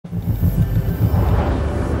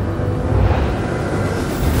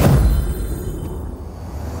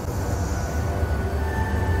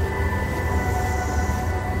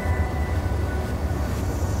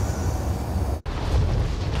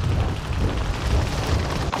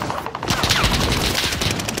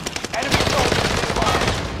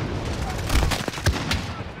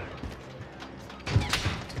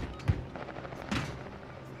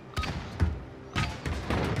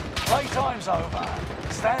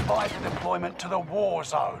Stand by for deployment to the war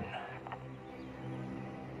zone.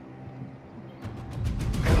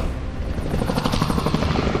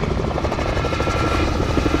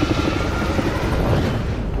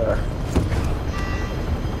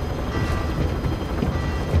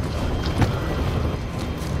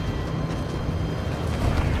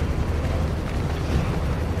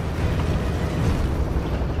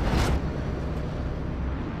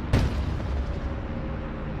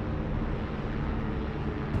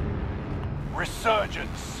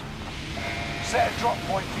 Resurgence. Set a drop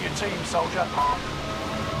point for your team, soldier.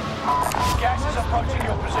 Gas is approaching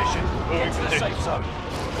your position. Get to the safe zone.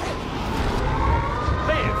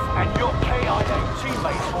 Liv and your KIA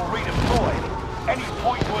teammates will redeploy. Any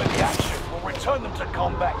point-worthy action will return them to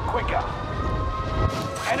combat quicker.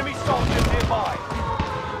 Enemy soldiers nearby.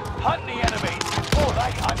 Hunt the enemies before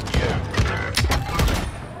they hunt you.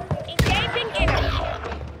 Engaging enemy.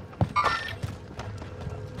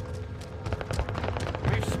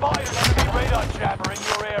 Spotted an enemy radar jammer in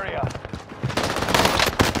your area.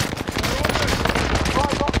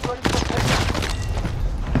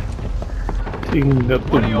 Chinga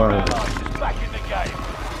tu One of your madre. allies is back in the game.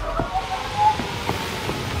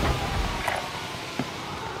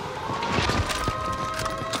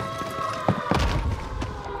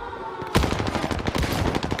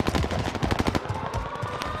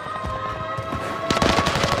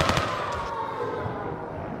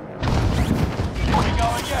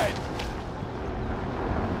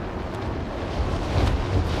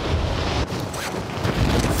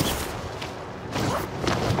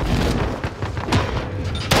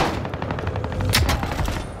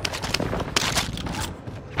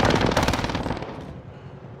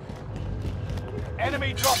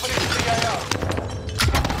 Enemy dropping into the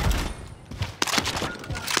AO.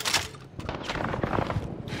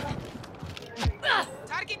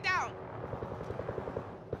 Target down.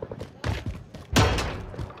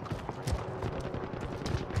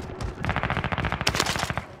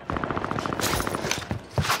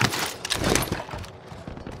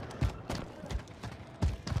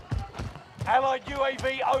 Allied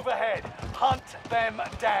UAV overhead. Hunt them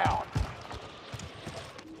down.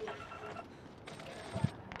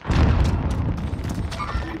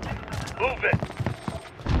 Move it.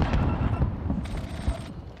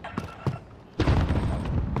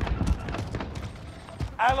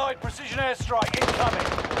 Allied precision airstrike incoming.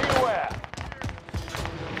 Be aware.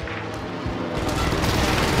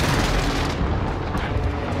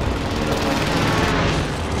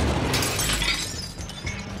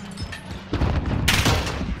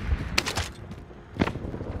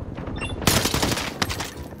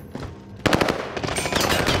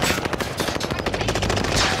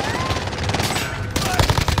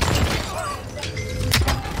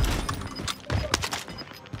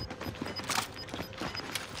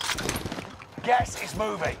 Gas is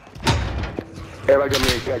moving. Everybody got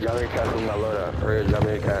me a cash. Y'all ain't cash from my loadout. Hurry up, y'all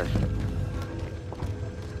me a cash.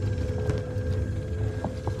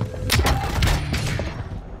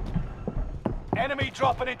 Enemy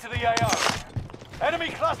dropping into the AO. Enemy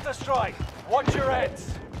cluster strike. Watch your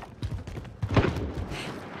heads.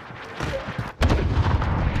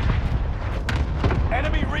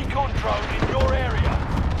 Enemy recon drone in your area.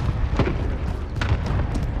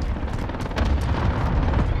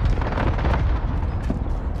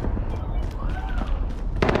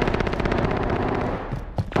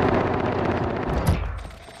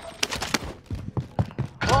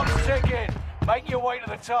 Clock's ticking. Make your way to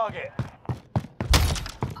the target.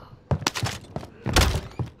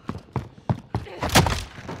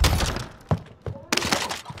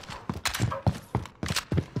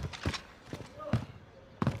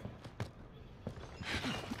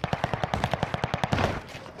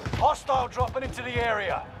 Hostile dropping into the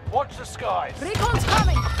area. Watch the skies. Recon's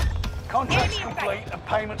coming. Contract's complete and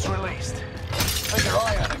payments released. Figure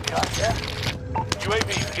I earn a cut, yeah?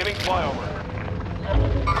 UAV giving flyover.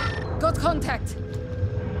 Got contact.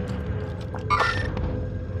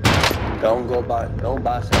 Don't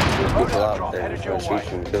buy some people out there headed your so she way.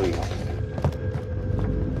 can kill you.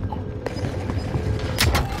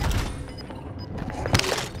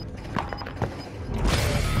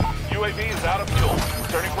 UAV is out of fuel.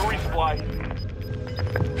 Turning for resupply.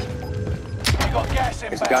 You got gas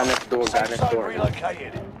inbound. It's guy next door, Safe zone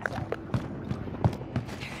relocated.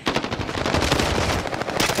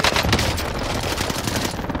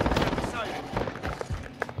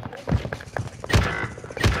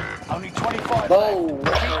 Only 25 Oh,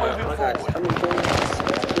 left. Keep moving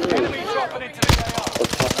forward. Enemy dropping into the AR.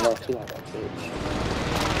 What's popping off too?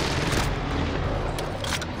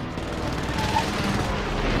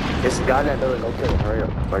 It's a guy that doesn't go kill him. Hurry up.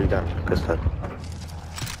 Where you down? Good stuff.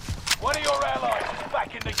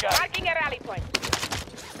 back in the game. Marking a rally point.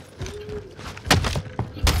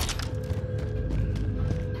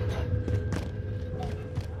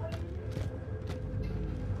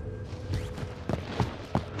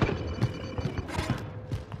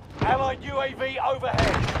 Allied UAV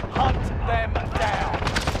overhead. Hunt them down.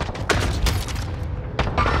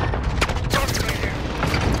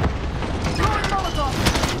 Throwing Molotov.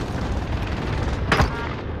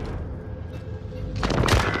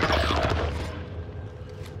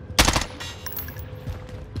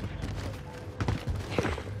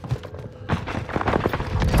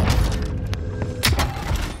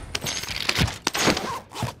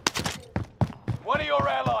 One of your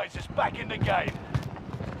allies is back in the game.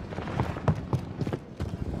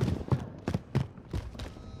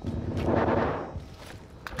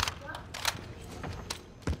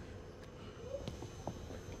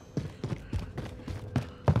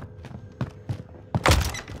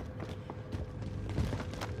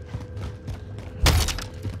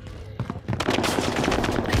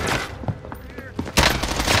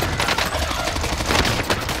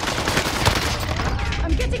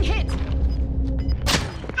 I'm getting hit.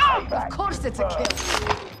 Of course it's a kill.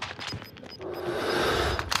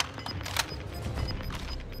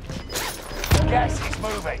 Gas is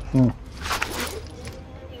moving.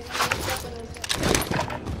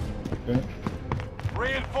 Okay.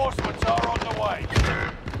 Reinforcements are on the way.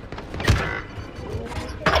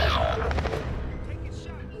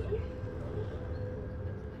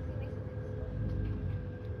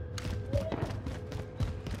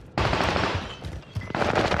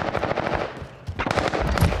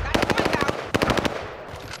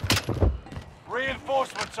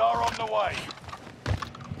 Reinforcements are on the way.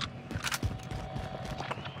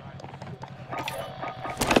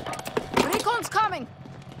 Recon's coming.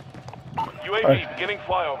 UAV beginning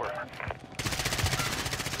flyover.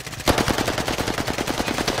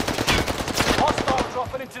 Hostile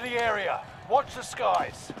dropping into the area. Watch the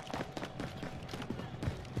skies.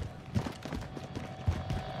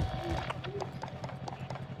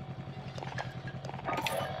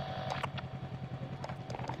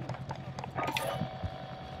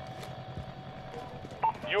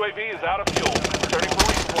 UAV is out of fuel. Returning for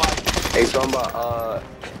resupply. Hey, something about,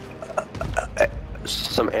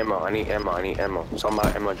 some ammo. I need ammo. Something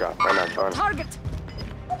about ammo drop right now, John. Target.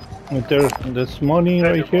 There's money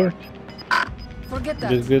right here. Forget that.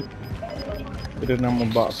 Just get an ammo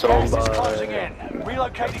box. So, Gas is closing in.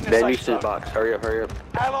 Relocating the that safe needs zone. this box. Hurry up, hurry up.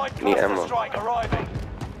 Allied Need cluster ammo. strike arriving.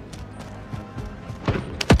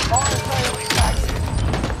 Fire sale is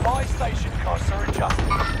active. Buy station costs are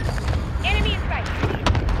adjusted. Enemy in sight.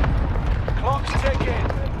 Clocks tick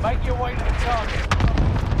in. Make your way to the target.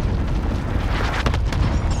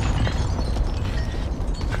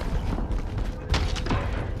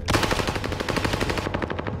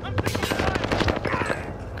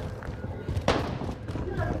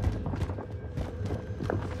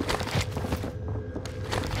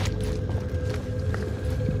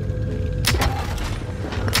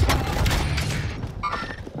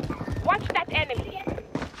 Watch that enemy.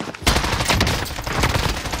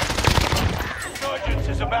 Insurgents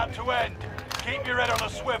is about to end. Keep your head on a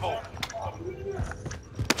swivel.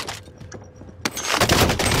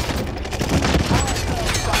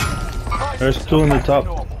 There's two on the top.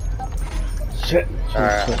 Shit.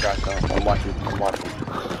 Alright, I got some. I'm watching.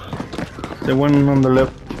 The one on the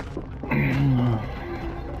left.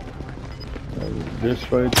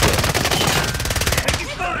 This right there.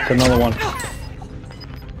 It's another one.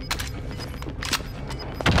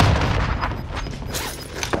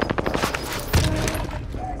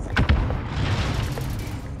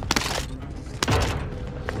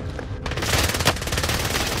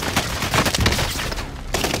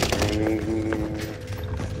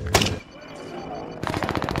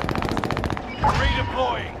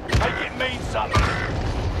 Redeploying. Make it mean something.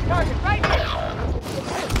 Target right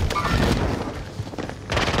here.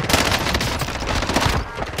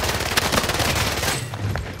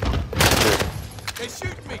 They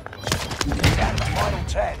shoot me. Down to final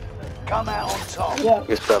 10. Come out on top.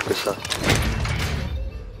 Good stuff, good stuff.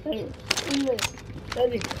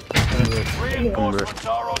 Reinforcements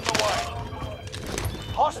are on the way.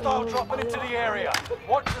 Hostile dropping into the area.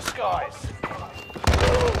 Watch the skies.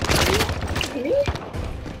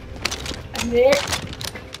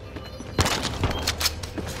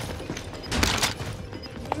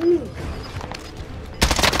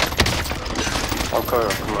 Oh, come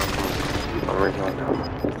on. I'm ready now.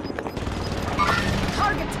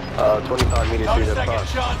 Target. 25 meters No to the second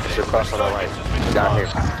cross. chances. It's across on the right. Resurgence has been Down here.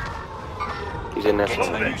 closed. He's in this Get to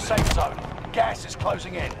the one. new safe zone. Gas is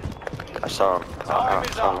closing in. I saw him. Time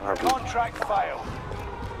is I saw him. up. Heartbeat. Contract failed.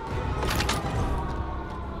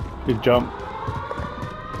 He jumped.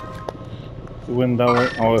 He went that way.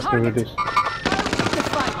 Oh, here it is.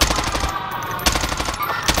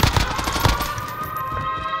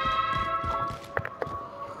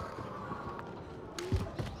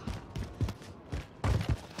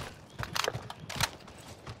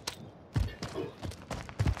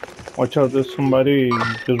 Watch out, there's somebody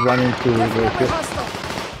just running through right here.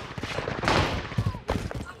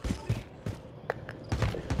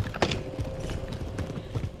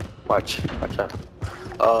 Watch out.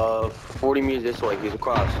 40 meters this way. He's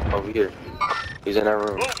across over here. He's in that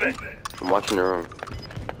room. I'm watching the room.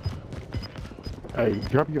 Hey,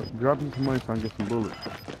 drop me some money so I can get some bullets.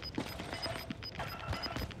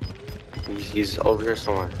 He's over here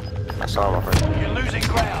somewhere. I saw him already. You're losing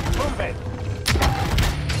ground. Move it.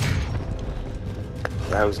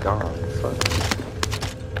 That was gone. Fuck.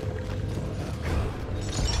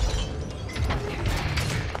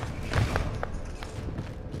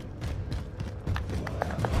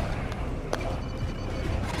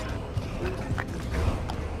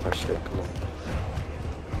 Oh shit, come on.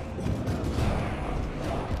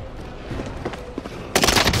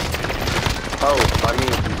 Oh, I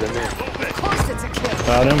mean, he's in there. Of course it's a kill.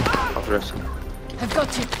 Got him. I'll press him. I've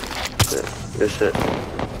got you. Good shit.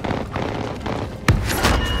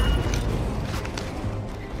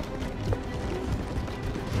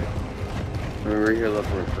 We're here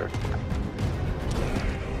looking real quick.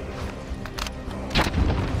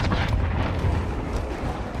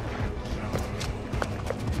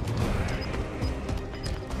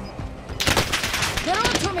 Get on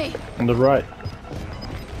to me. On the right.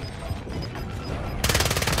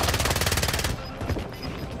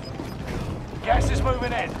 Gas is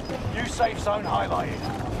moving in. New safe zone highlighted.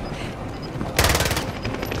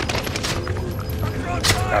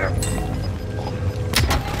 Got him.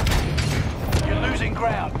 You're losing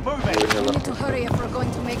ground. Move We're it. here We need to looking. hurry if we're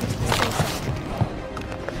going to make it to the safe zone.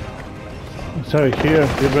 Sorry, here,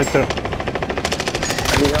 you're right there.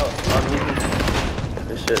 I need help.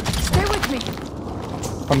 This shit. Stay with me.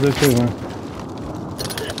 I'm this way, man.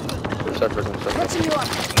 Catching you up.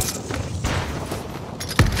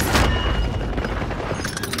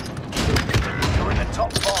 You're in the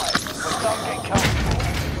top 5, but don't get comfortable.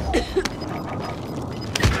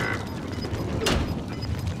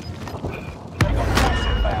 You got gas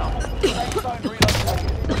inbound. Safe zone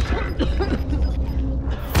relocated.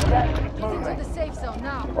 Get into the safe zone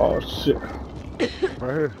now. Oh, shit.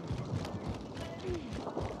 Right here.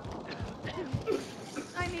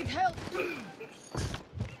 I need help.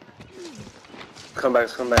 Come back.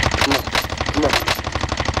 Come on.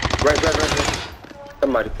 Right.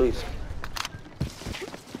 Somebody, please.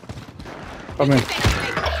 Come in.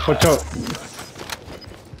 Watch out.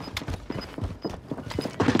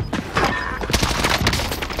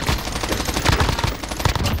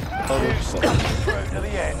 Through to the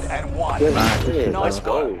end and one. Good Nice shit. Let's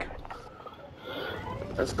go. work.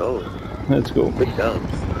 Let's go. Let's go. Big dub.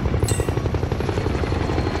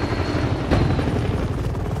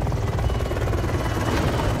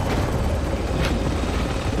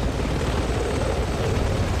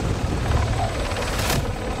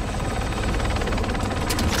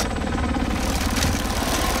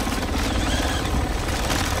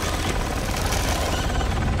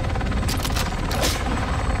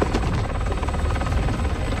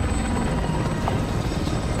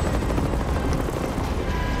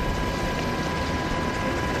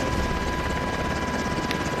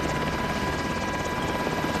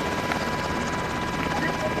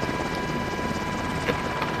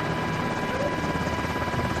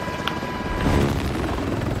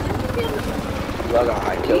 Y'all got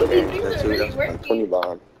high kill here. That's like 20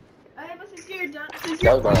 bomb. That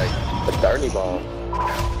was like a 30 bomb.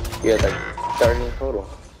 Yeah, like 30 in total.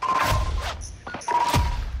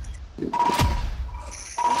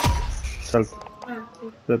 Sal.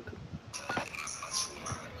 Sal.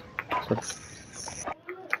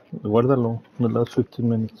 Guárdalo. The last 15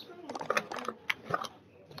 minutes.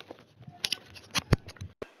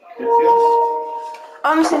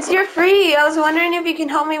 Since you're free, I was wondering if you can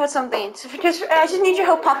help me with something. So because I just need your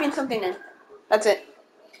help popping something in. That's it.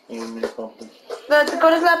 Go to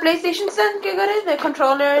the PlayStation stand, que go to the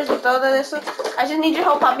controllers y todo eso. I just need your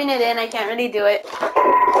help popping it in. I can't really do it.